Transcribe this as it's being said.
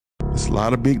It's a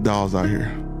lot of big dogs out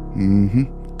here.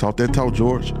 Talk that talk,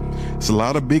 George. It's a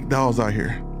lot of big dogs out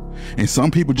here. And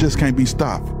some people just can't be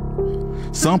stopped.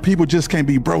 Some people just can't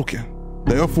be broken.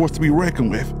 They are forced to be reckoned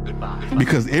with.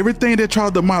 Because everything that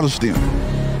tried to demolish them,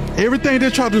 everything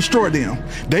that tried to destroy them,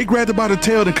 they grabbed it by the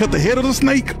tail and cut the head of the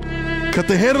snake. Cut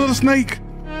the head of the snake.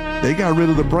 They got rid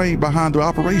of the brain behind the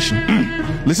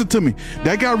operation. Listen to me.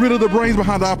 They got rid of the brains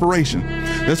behind the operation.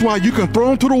 That's why you can throw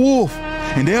them to the wolf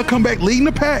and they'll come back leading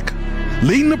the pack.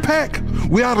 Leading the pack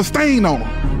without a stain on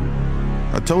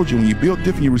them. I told you, when you build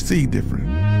different, you receive different.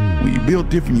 When you build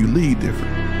different, you lead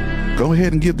different. Go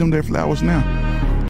ahead and give them their flowers now.